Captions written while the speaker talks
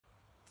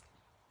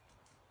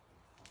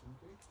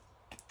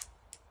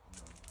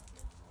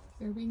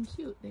They're being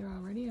cute. They're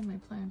already in my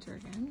planter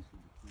again.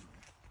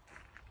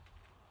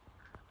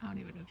 I don't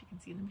even know if you can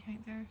see them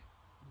behind there.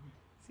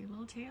 See a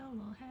little tail, a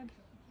little head.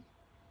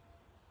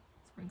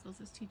 Sprinkles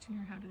is teaching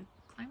her how to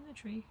climb the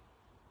tree.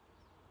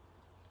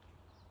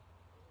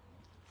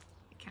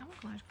 They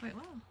camouflage quite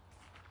well.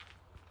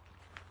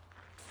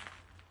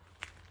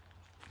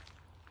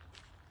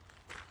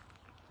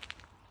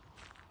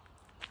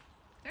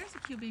 There's a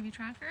cute baby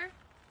tracker.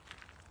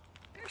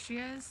 There she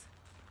is.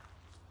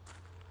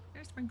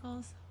 There's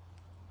Sprinkles.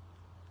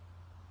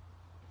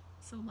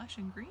 So lush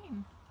and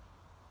green.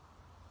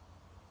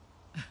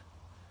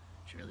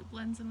 She really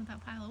blends in with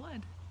that pile of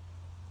wood.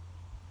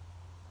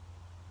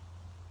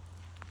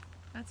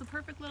 That's a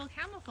perfect little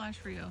camouflage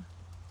for you.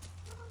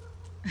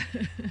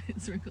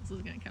 Sprinkles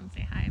was gonna come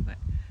say hi, but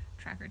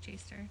Tracker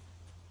chased her.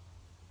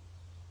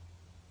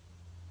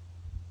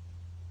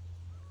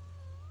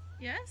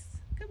 Yes?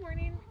 Good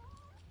morning.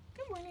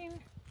 Good morning.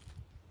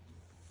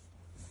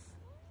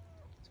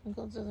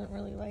 Sprinkles doesn't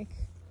really like,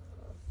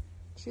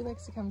 she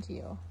likes to come to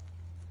you.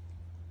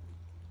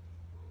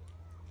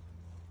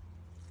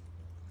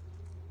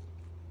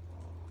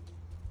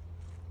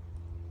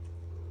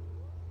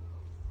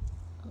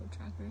 Oh,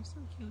 Tracker is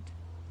so cute.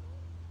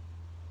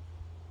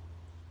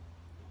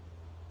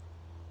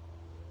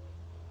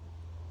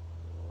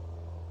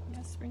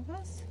 Yes,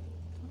 Sprinkles?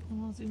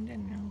 I'm all zoomed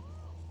in now.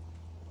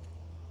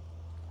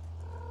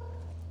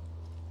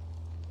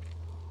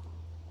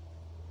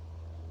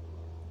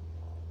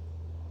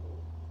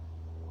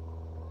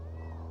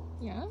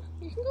 Yeah,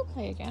 you can go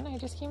play again. I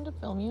just came to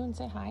film you and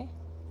say hi.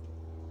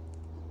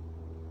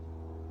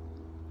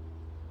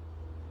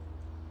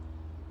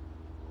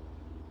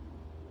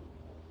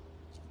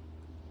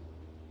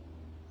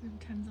 We have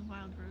tons of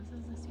wild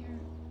roses this year.